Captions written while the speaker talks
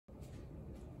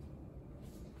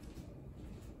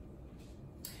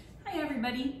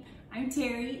everybody, I'm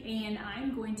Terry and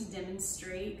I'm going to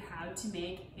demonstrate how to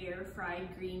make air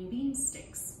fried green bean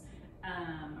sticks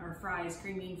or fries,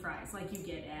 green bean fries like you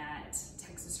get at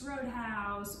Texas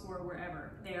Roadhouse or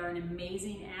wherever. They are an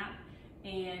amazing app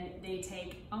and they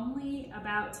take only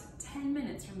about 10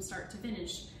 minutes from start to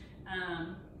finish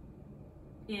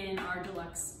in our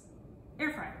Deluxe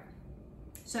air fryer.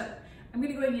 So I'm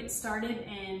gonna go ahead and get started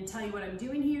and tell you what I'm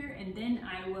doing here, and then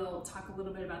I will talk a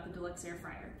little bit about the Deluxe air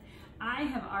fryer. I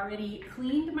have already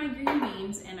cleaned my green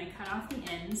beans and I cut off the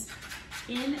ends.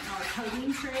 In our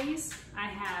coating trays, I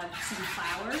have some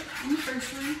flour in the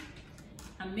first one.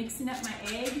 I'm mixing up my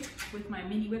egg with my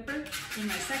mini whipper in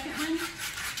my second one.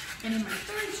 And in my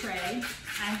third tray,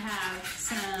 I have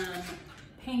some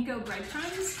panko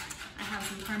breadcrumbs. I have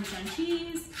some Parmesan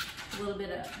cheese, a little bit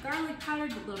of garlic powder, a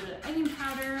little bit of onion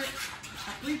powder,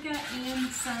 paprika, and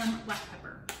some black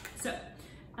pepper. So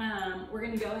we're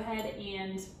gonna go ahead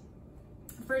and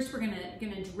first we're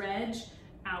gonna dredge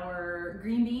our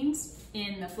green beans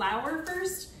in the flour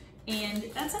first. And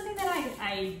that's something that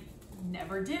I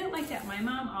never did it like that. My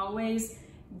mom always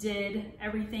did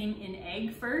everything in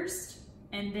egg first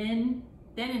and then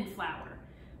in flour.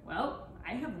 Well,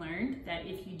 I have learned that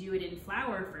if you do it in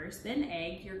flour first, then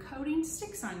egg, your coating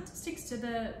sticks to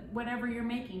the whatever you're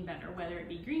making better, whether it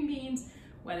be green beans,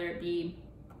 whether it be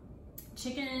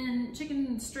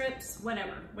chicken strips,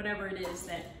 whatever it is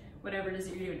that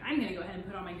you're doing. I'm gonna go ahead and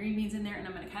put all my green beans in there, and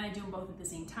I'm gonna kind of do them both at the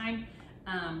same time.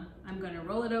 I'm gonna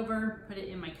roll it over, put it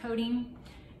in my coating,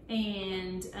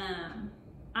 and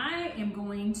I'm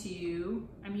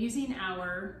using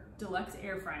our Deluxe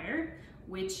air fryer,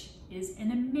 which is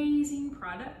an amazing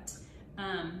product.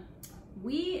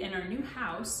 We, in our new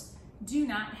house, do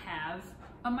not have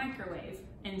a microwave,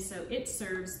 and so it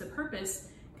serves the purpose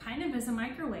kind of as a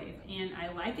microwave, and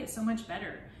I like it so much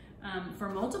better for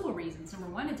multiple reasons. Number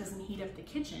one, it doesn't heat up the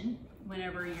kitchen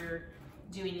whenever you're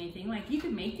doing anything. Like, you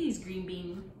could make these green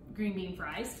bean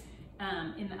fries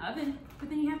in the oven, but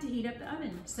then you have to heat up the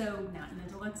oven. So not in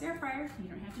the Deluxe air fryer, you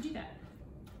don't have to do that.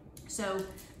 So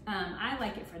I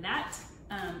like it for that.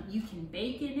 You can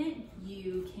bake in it,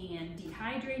 you can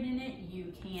dehydrate in it,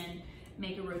 you can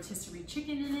make a rotisserie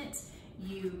chicken in it,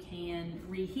 you can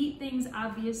reheat things,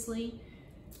 obviously.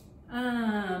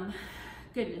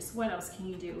 Goodness, what else can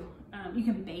you do? You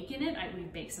can bake in it. We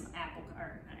baked some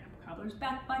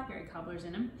blackberry cobblers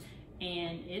in them,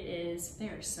 and they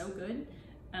are so good.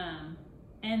 And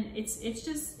it's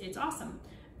awesome.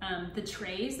 The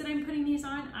trays that I'm putting these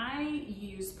on, I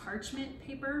use parchment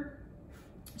paper,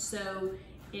 so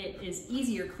it is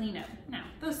easier cleanup. Now,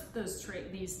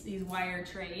 these wire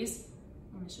trays,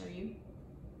 I'm gonna show you.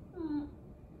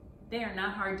 They are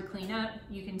not hard to clean up.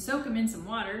 You can soak them in some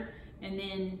water and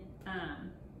then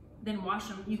wash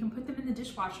them. You can put them in the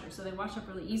dishwasher so they wash up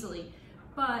really easily.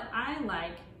 But I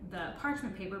like the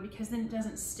parchment paper because then it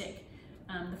doesn't stick.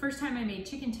 The first time I made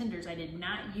chicken tenders, I did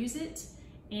not use it.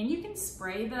 And you can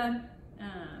spray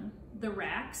the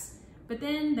racks, but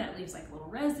then that leaves like a little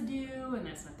residue, and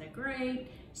that's not that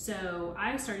great. So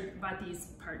I bought these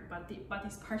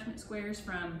parchment squares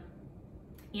from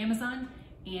Amazon,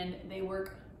 and they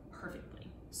work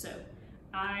perfectly. So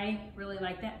I really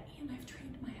like that, and I've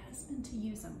trained my husband to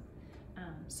use them.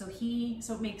 So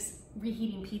it makes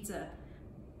reheating pizza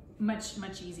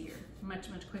much easier, much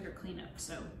quicker cleanup.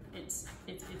 So it's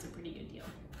a pretty good deal.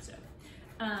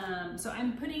 So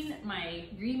I'm putting my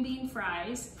green bean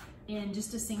fries in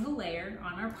just a single layer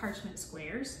on our parchment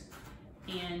squares,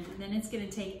 and then it's going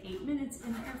to take 8 minutes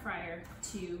in the air fryer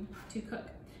to cook.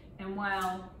 And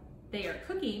while they are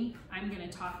cooking, I'm going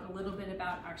to talk a little bit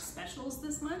about our specials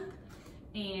this month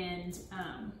and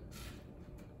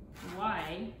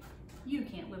why you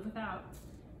can't live without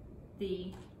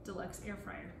the Deluxe air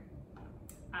fryer.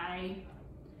 I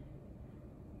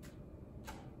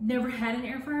never had an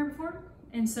air fryer before,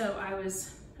 and so I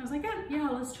was like, yeah,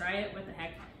 let's try it, what the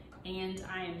heck. And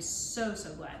I am so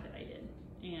glad that I did.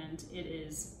 And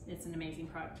it's an amazing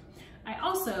product. I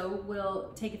also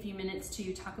will take a few minutes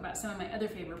to talk about some of my other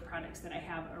favorite products that I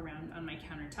have around on my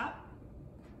countertop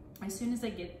as soon as I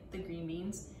get the green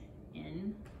beans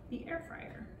in the air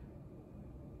fryer.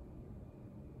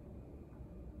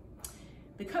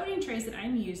 The coating trays that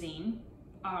I'm using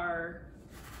are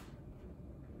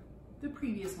the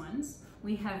previous ones.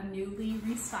 We have newly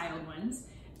restyled ones,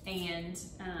 and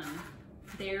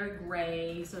they're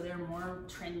gray, so they're more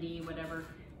trendy, whatever.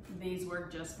 These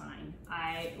work just fine.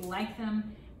 I like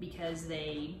them because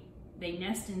they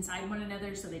nest inside one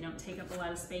another, so they don't take up a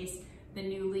lot of space. The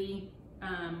newly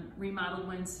remodeled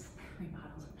ones,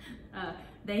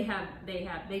 they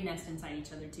nest inside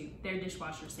each other too. They're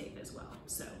dishwasher safe as well,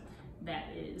 so that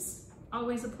is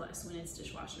Always a plus when it's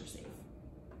dishwasher safe.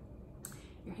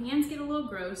 Your hands get a little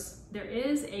gross. There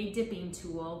is a dipping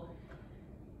tool,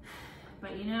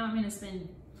 but you know, I'm gonna spend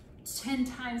 10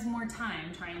 times more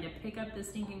time trying to pick up the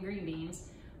stinking green beans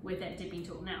with that dipping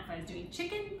tool. Now, if I was doing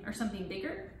chicken or something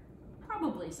bigger,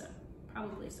 probably so,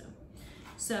 probably so.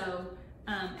 So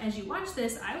as you watch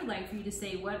this, I would like for you to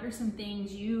say what are some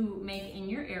things you make in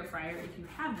your air fryer if you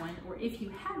have one, or if you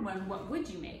had one, what would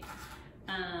you make?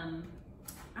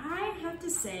 I have to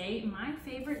say my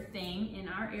favorite thing in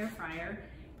our air fryer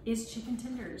is chicken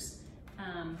tenders.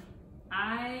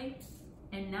 I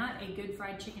am not a good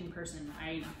fried chicken person.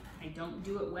 I don't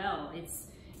do it well.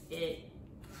 It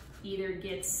either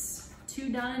gets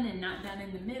too done and not done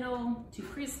in the middle, too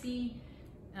crispy,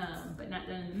 but not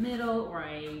done in the middle, or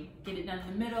I get it done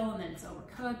in the middle and then it's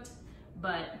overcooked.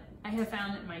 But I have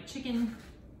found that my chicken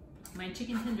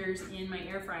tenders in my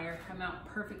air fryer come out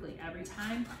perfectly every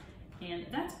time. And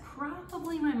that's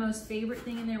probably my most favorite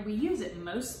thing in there. We use it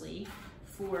mostly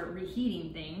for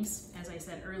reheating things, as I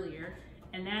said earlier,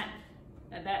 and that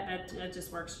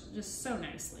just works just so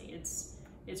nicely. It's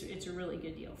a really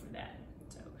good deal for that.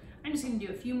 So I'm just gonna do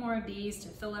a few more of these to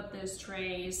fill up those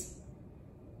trays.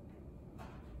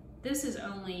 This is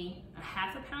only a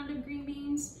half a pound of green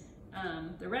beans.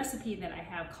 The recipe that I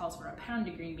have calls for a pound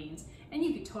of green beans, and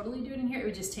you could totally do it in here. It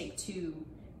would just take two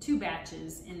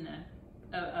batches in the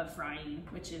of frying,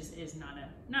 which is not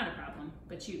a problem,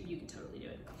 but you could totally do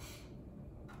it.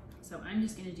 So I'm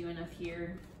just gonna do enough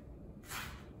here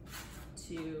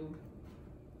to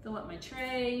fill up my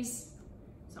trays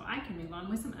so I can move on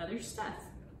with some other stuff.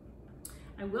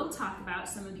 I will talk about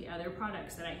some of the other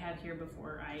products that I have here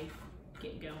before I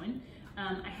get going.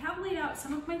 I have laid out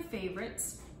some of my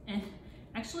favorites, and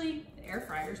actually the air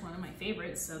fryer is one of my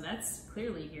favorites, so that's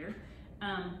clearly here.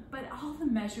 But all the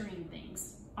measuring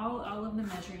things, all of the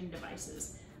measuring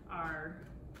devices are,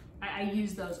 I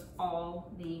use those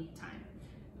all the time.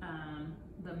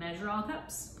 The measure all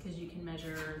cups, because you can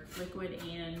measure liquid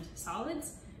and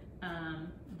solids. Ooh,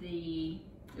 got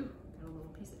a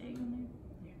little piece of egg in there.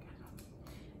 There,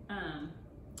 got it.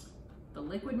 The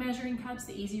liquid measuring cups,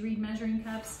 the easy read measuring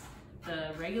cups,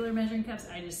 the regular measuring cups.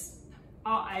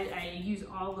 I use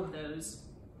all of those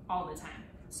all the time.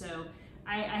 So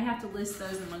I have to list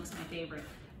those amongst my favorite.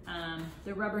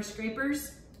 The rubber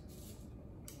scrapers,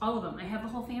 all of them. I have a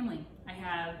whole family. I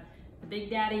have the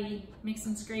Big Daddy mix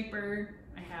and scraper.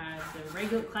 I have the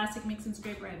regular classic mix and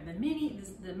scraper. I have the mini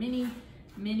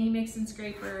mix and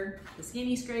scraper, the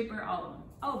skinny scraper, all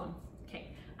of them.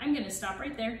 Okay, I'm gonna stop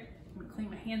right there. I'm gonna clean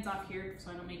my hands off here so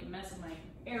I don't make a mess of my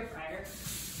air fryer.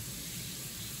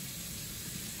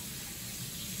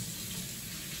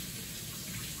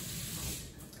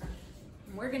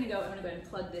 And I'm gonna go ahead and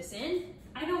plug this in.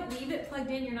 I don't leave it plugged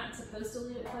in. You're not supposed to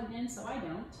leave it plugged in, so I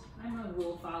don't. I'm a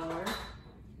rule follower.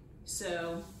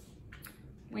 So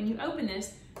when you open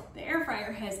this, the air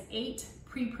fryer has 8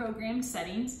 pre-programmed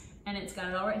settings, and it's got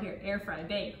it all right here: air fry,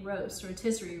 bake, roast,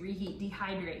 rotisserie, reheat,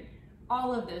 dehydrate,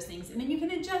 all of those things. And then you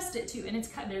can adjust it too, and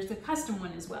there's the custom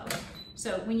one as well.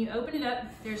 So when you open it up,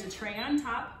 there's a tray on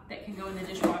top that can go in the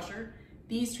dishwasher.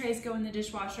 These trays go in the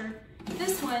dishwasher.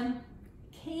 This one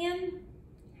can,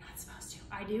 you're not supposed to,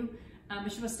 I do, but you're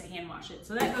supposed to hand wash it.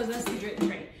 So that's the drip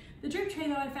tray. The drip tray,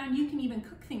 though, I found you can even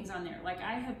cook things on there. Like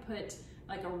I have put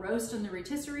like a roast on the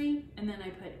rotisserie, and then I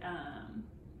put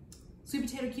sweet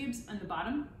potato cubes on the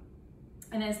bottom.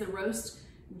 And as the roast,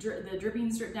 the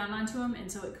drippings drip down onto them, and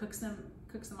so it cooks them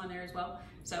on there as well.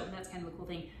 So that's kind of a cool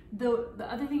thing. The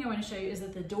other thing I want to show you is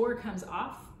that the door comes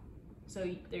off.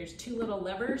 So there's 2 little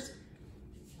levers,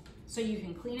 so you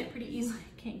can clean it pretty easily.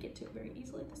 Can't get to it very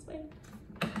easily this way.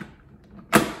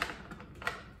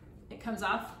 It comes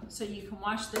off, so you can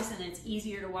wash this, and it's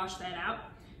easier to wash that out.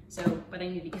 So, but I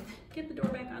need to get the door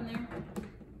back on there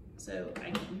so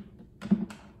I can,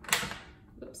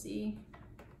 whoopsie.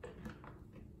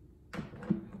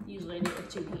 Usually I do it with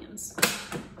 2 hands.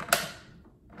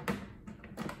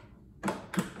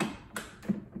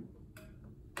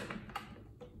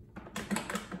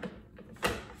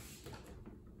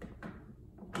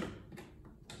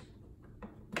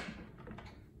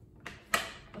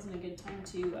 Wasn't a good time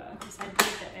to decide to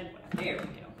put that end one. There we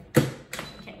go.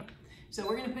 Okay, so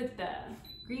we're gonna put the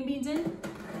green beans in.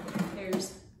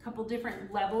 There's a couple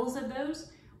different levels of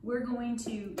those. We're going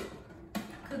to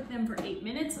cook them for 8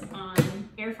 minutes on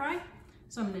air fry.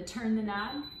 So I'm going to turn the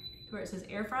knob to where it says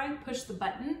air fry, push the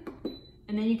button,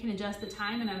 and then you can adjust the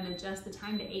time, and I'm going to adjust the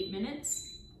time to 8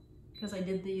 minutes because I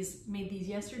made these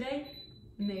yesterday,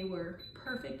 and they were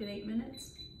perfect at 8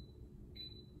 minutes.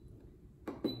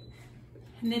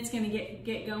 And it's going to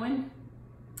get going.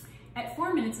 At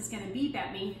 4 minutes, it's gonna beep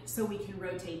at me so we can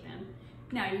rotate them.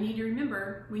 Now you need to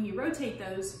remember, when you rotate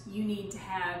those, you need to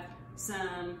have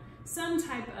some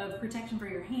type of protection for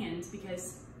your hands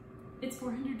because it's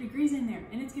 400 degrees in there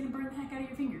and it's gonna burn the heck out of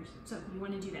your fingers. So you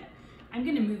wanna do that. I'm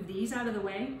gonna move these out of the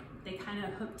way. They kind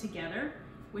of hook together,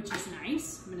 which is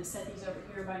nice. I'm gonna set these over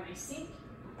here by my sink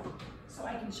so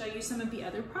I can show you some of the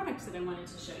other products that I wanted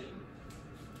to show you.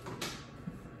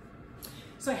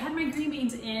 So I had my green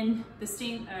beans in the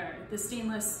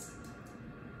stainless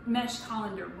mesh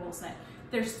colander bowl set.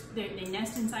 They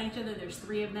nest inside each other. There's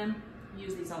 3 of them.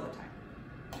 Use these all the time.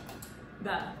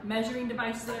 The measuring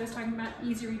devices that I was talking about,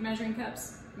 easy read measuring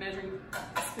cups, measuring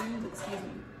spoons, excuse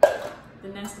me. The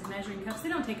nest of measuring cups, they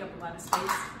don't take up a lot of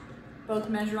space. Both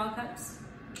measure all cups.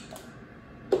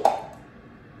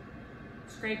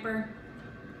 Scraper,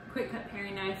 quick cut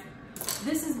paring knife.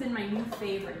 This has been my new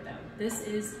favorite though. This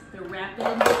is the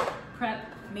Rapid Prep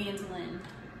Mandolin.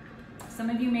 Some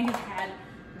of you may have had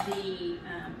the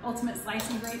Ultimate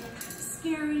Slicing Grate. It's kind of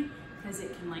scary because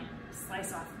it can like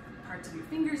slice off parts of your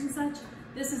fingers and such.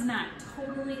 This is not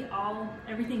totally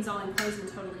everything's all enclosed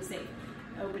and totally safe.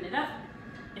 Open it up.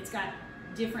 It's got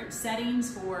different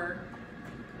settings for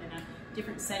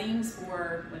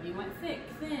whether you want thick,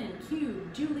 thin,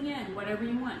 cube, julienne, whatever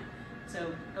you want.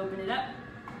 So open it up.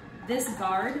 This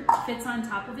guard fits on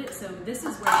top of it, so this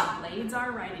is where the blades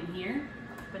are, right in here.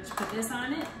 But you put this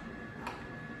on it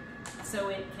so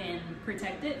it can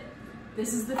protect it.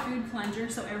 This is the food plunger,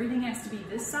 so everything has to be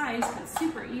this size, but it's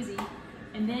super easy.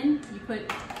 And then you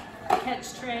put a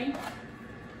catch tray.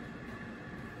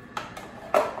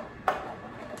 I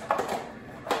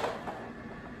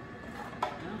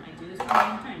do this for a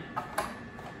long time.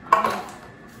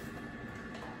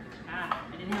 I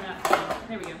didn't have it out.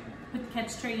 There we go. Put the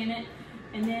catch tray in it,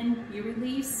 and then you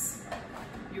release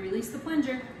the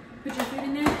plunger. Put your food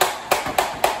in there.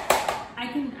 I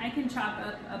can chop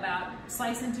up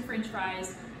slice into French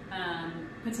fries,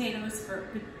 potatoes for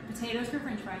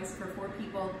French fries for 4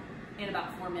 people in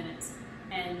about 4 minutes.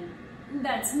 And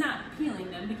that's not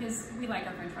peeling them because we like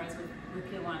our French fries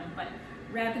with peel on them. But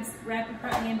Rapid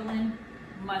Prep Mandolin,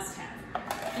 must have.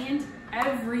 And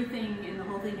everything in the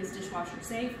whole thing is dishwasher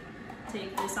safe.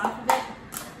 Take this off of it,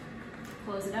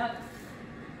 close it up.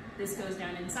 This goes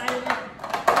down inside of it,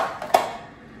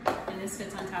 and this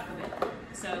fits on top of it.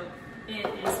 So it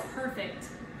is perfect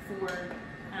for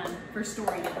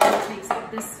storing. It only takes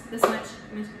up this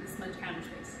much counter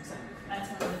space. So that's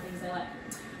one of the things I like.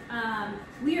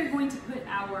 We are going to put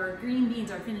our green beans,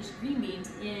 our finished green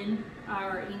beans, in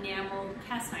our enameled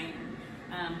cast iron.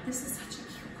 This is such a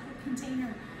cute little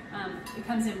container. It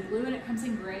comes in blue and it comes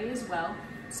in gray as well.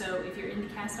 So if you're into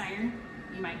cast iron,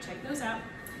 you might check those out.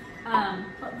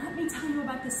 But let me tell you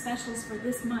about the specials for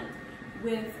this month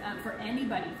with for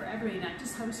anybody, for everybody, not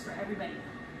just hosts, for everybody.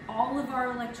 All of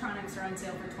our electronics are on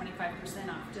sale for 25%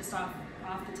 off, just off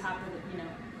the top of the,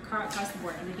 across the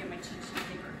board. I'm gonna get my cheat sheet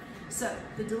paper. So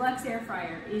the Deluxe air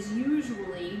fryer is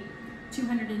usually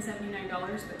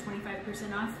 $279, but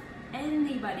 25% off.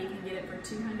 Anybody can get it for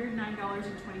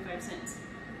 $209.25.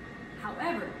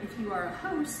 However, if you are a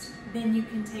host, then you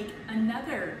can take a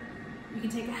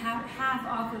half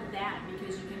off of that,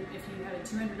 because you can, if you have a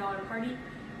 $200 party,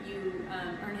 you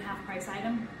earn a half price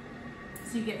item,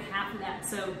 so you get half of that.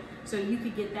 So you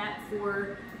could get that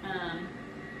for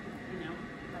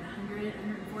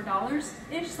about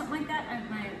 $104-ish, something like that. I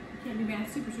can't do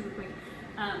math super quick,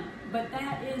 but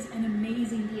that is an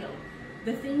amazing deal.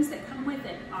 The things that come with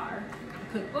it are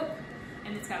a cookbook,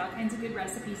 and it's got all kinds of good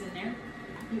recipes in there.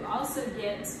 You also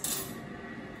get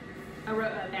a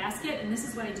basket, and this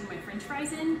is what I do my French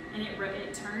fries in, and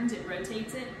it turns, it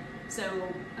rotates it. So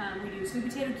we do sweet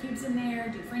potato cubes in there,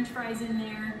 do French fries in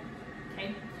there.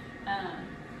 Okay,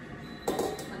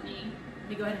 let me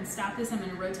go ahead and stop this. I'm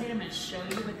going to rotate them and show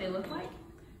you what they look like.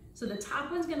 So the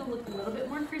top one's going to look a little bit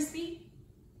more crispy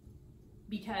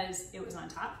because it was on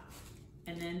top,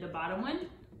 and then the bottom one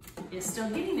is still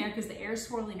getting there because the air is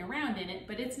swirling around in it,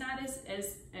 but it's not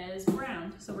as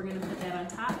browned. So we're going to put that on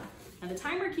top. And the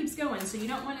timer keeps going, so you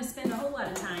don't want to spend a whole lot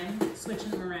of time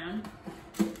switching them around.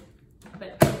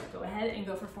 But go ahead and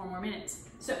go for 4 more minutes.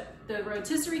 So the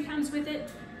rotisserie comes with it,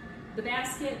 the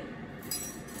basket.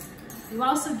 You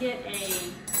also get a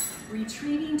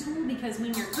retrieving tool, because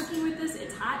when you're cooking with this,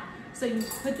 it's hot. So you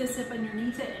put this up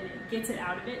underneath it and it gets it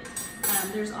out of it.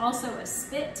 There's also a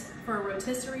spit for a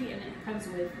rotisserie, and it comes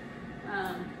with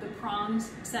the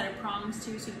prongs, set of prongs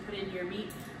too, so you can put in your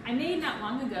meat. I made not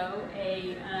long ago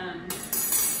a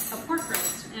pork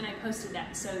roast, and I posted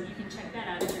that, so you can check that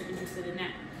out if you're interested in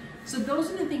that. So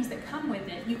those are the things that come with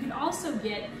it. You can also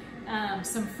get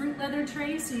some fruit leather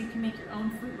trays so you can make your own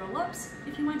fruit roll-ups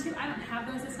if you want to. I don't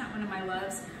have those, it's not one of my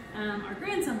loves. Our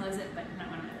grandson loves it, but not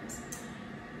one of my loves.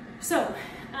 So,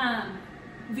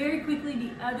 very quickly,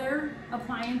 the other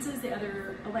appliances, the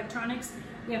other electronics,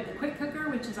 we have the quick cooker,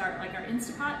 which is our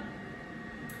Instapot,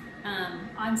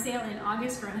 on sale in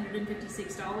August for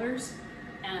 $156.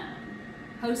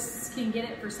 Hosts can get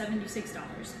it for $76,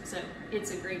 so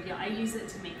it's a great deal. I use it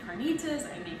to make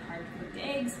carnitas, I make hard-cooked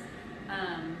eggs.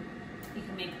 You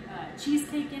can make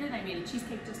cheesecake in it. I made a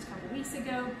cheesecake just a couple weeks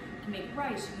ago. You can make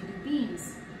rice, you can do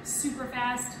beans, super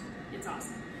fast, it's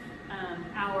awesome.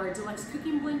 Our Deluxe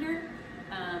cooking blender,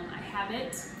 I have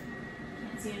it,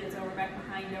 can't see it, it's over back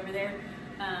behind over there,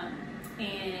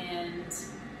 and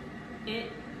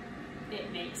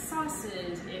it makes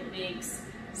sauces, it makes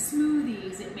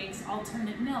smoothies, it makes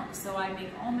alternate milk. So I make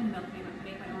almond milk,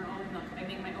 make my own almond milk, I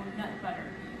make my own nut butter,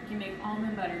 you can make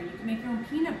almond butter, you can make your own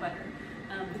peanut butter.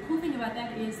 The cool thing about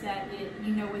that is that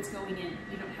you know what's going in,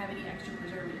 you don't have any extra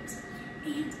preservatives,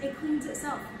 and it cleans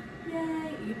itself.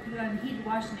 Yay! You put it on heat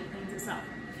wash and it cleans itself.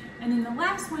 And then the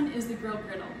last one is the grill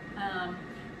griddle.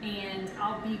 And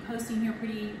I'll be posting here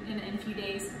in a few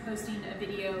days, posting a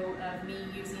video of me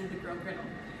using the grill griddle.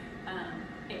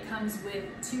 It comes with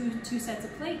two sets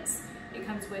of plates. It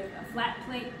comes with a flat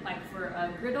plate, like for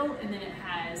a griddle, and then it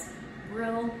has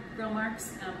grill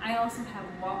marks. I also have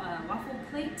waffle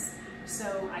plates,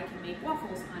 so I can make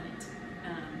waffles on it.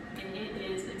 And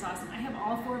it's awesome. I have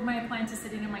all 4 of my appliances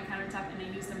sitting on my countertop, and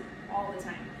I use them all the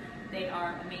time. They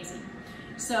are amazing.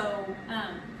 So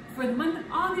for the month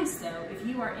of August, though, if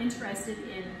you are interested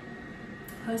in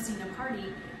hosting a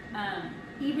party,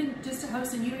 even just to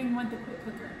host, and you don't even want the quick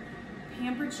cooker,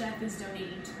 Pampered Chef is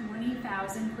donating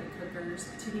 20,000 quick cookers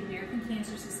to the American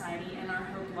Cancer Society and our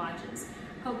Hope Lodges.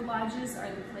 Hope Lodges are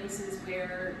the places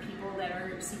where people that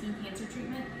are seeking cancer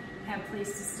treatment have a place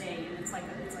to stay, and it's like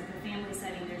a family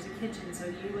setting. There's a kitchen, so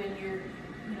you and your,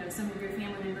 some of your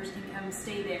family members can come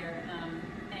stay there,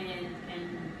 and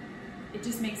it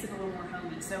just makes it a little more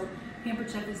homey. So Pampered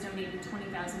Chef is donating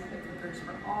 20,000 quick cookers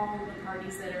for all the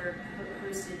parties that are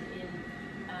hosted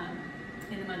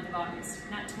in the month of August.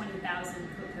 Not 20,000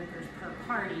 quick cookers per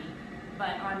party,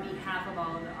 but on behalf of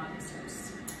all of the August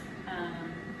hosts.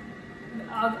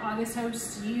 August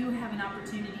hosts, you have an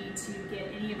opportunity to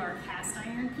get any of our cast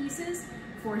iron pieces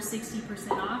for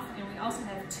 60% off, and we also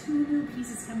have 2 new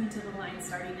pieces coming to the line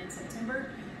starting in September,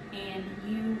 and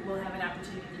you will have an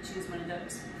opportunity to choose one of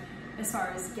those. As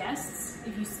far as guests,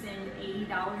 if you spend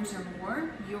 $80 or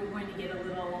more, you're going to get a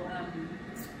little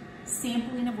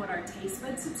sampling of what our taste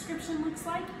bud subscription looks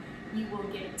like. You will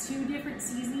get 2 different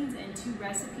seasonings and 2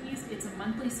 recipes. It's a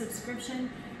monthly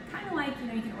subscription, kind of like,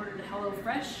 you can order to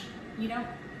HelloFresh. You don't,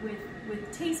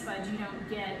 with taste buds, you don't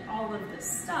get all of the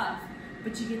stuff,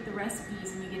 but you get the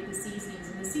recipes and you get the seasonings.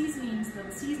 And the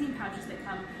seasoning pouches that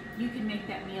come, you can make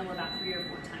that meal about 3 or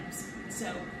 4 times.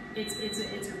 So it's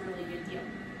a really good deal.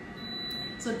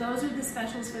 So those are the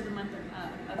specials for the month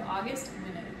of August.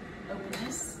 I'm going to open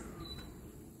this.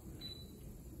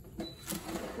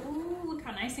 Ooh, look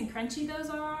how nice and crunchy those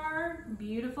are.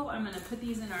 Beautiful. I'm going to put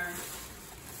these in our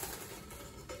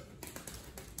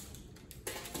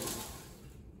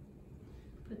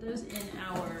those in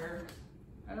our,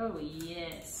 oh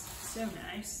yes, so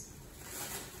nice,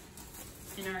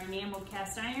 in our enameled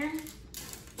cast iron.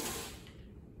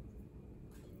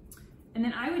 And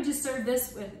then I would just serve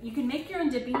this with, you can make your own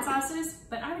dipping sauces,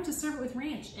 but I would just serve it with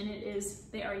ranch, and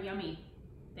they are yummy.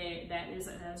 That is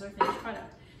our finished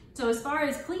product. So as far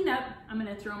as cleanup, I'm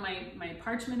gonna throw my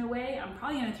parchment away. I'm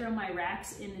probably gonna throw my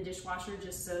racks in the dishwasher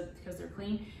because they're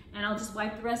clean, and I'll just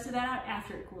wipe the rest of that out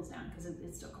after it cools down, because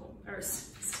it's still cold, or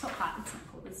it's still hot. It's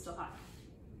not cold, it's still hot.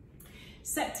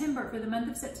 September, for the month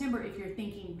of September, if you're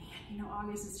thinking, man,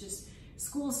 August is just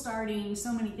school starting,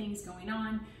 so many things going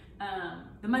on.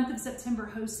 The month of September,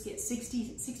 hosts get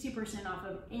 60% off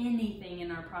of anything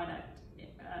in our product,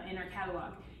 in our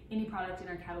catalog. Any product in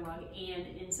our catalog, and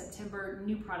in September,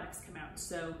 new products come out.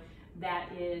 So that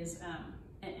is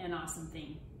an awesome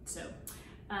thing. So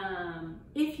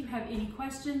if you have any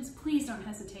questions, please don't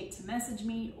hesitate to message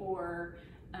me or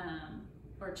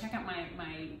check out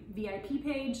my VIP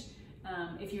page.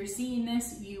 If you're seeing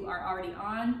this, you are already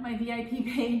on my VIP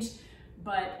page,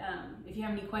 but if you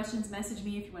have any questions, message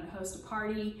me. If you want to host a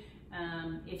party,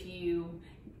 if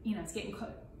it's getting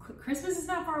Christmas is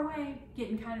not far away,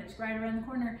 it's right around the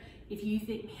corner. If you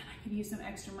think, man, I could use some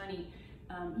extra money,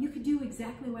 you could do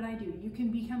exactly what I do. You can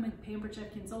become a Pampered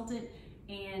Chef consultant,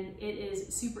 and it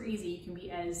is super easy. You can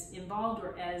be as involved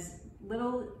or as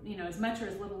little, as much or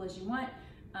as little as you want.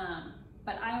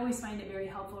 But I always find it very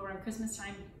helpful around Christmas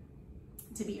time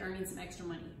to be earning some extra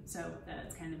money. So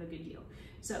that's kind of a good deal.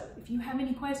 So if you have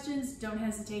any questions, don't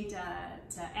hesitate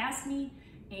to ask me.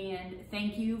 And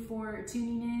thank you for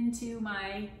tuning in to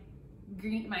my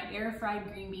air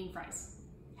fried green bean fries.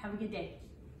 Have a good day.